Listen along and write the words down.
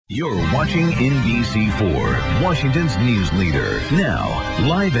You're watching NBC4, Washington's news leader. Now,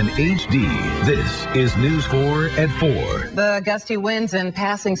 live in HD, this is News 4 at 4. The gusty winds and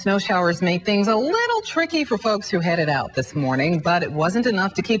passing snow showers made things a little tricky for folks who headed out this morning, but it wasn't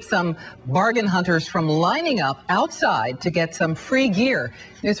enough to keep some bargain hunters from lining up outside to get some free gear.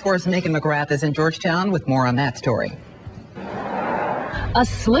 News 4's Megan McGrath is in Georgetown with more on that story. A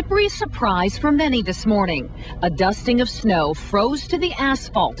slippery surprise for many this morning. A dusting of snow froze to the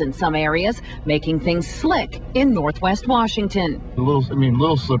asphalt in some areas, making things slick in northwest Washington. A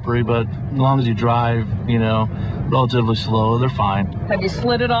little slippery, but as long as you drive, relatively slow, they're fine. Have you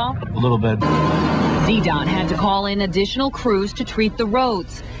slid it off? A little bit. DDOT had to call in additional crews to treat the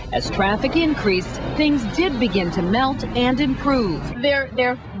roads. As traffic increased, things did begin to melt and improve.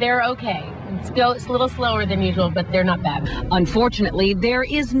 They're okay. It's a little slower than usual, but they're not bad. Unfortunately, there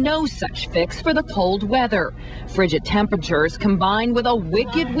is no such fix for the cold weather. Frigid temperatures combined with a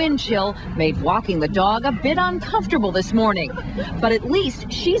wicked wind chill made walking the dog a bit uncomfortable this morning. But at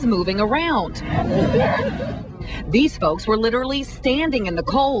least she's moving around. These folks were literally standing in the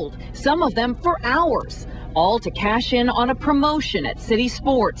cold, some of them for hours, all to cash in on a promotion at City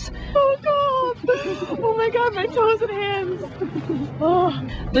Sports. Oh, God. Oh, my God, my toes and hands. Oh.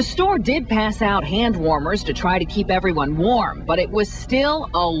 The store did pass out hand warmers to try to keep everyone warm, but it was still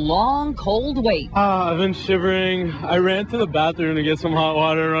a long, cold wait. I've been shivering. I ran to the bathroom to get some hot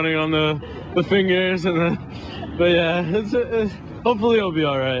water running on the fingers. But yeah, hopefully it'll be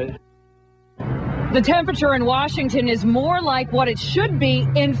all right. The temperature in Washington is more like what it should be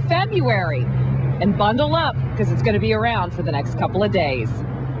in February. And bundle up, because it's going to be around for the next couple of days.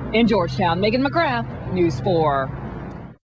 In Georgetown, Megan McGrath, News 4.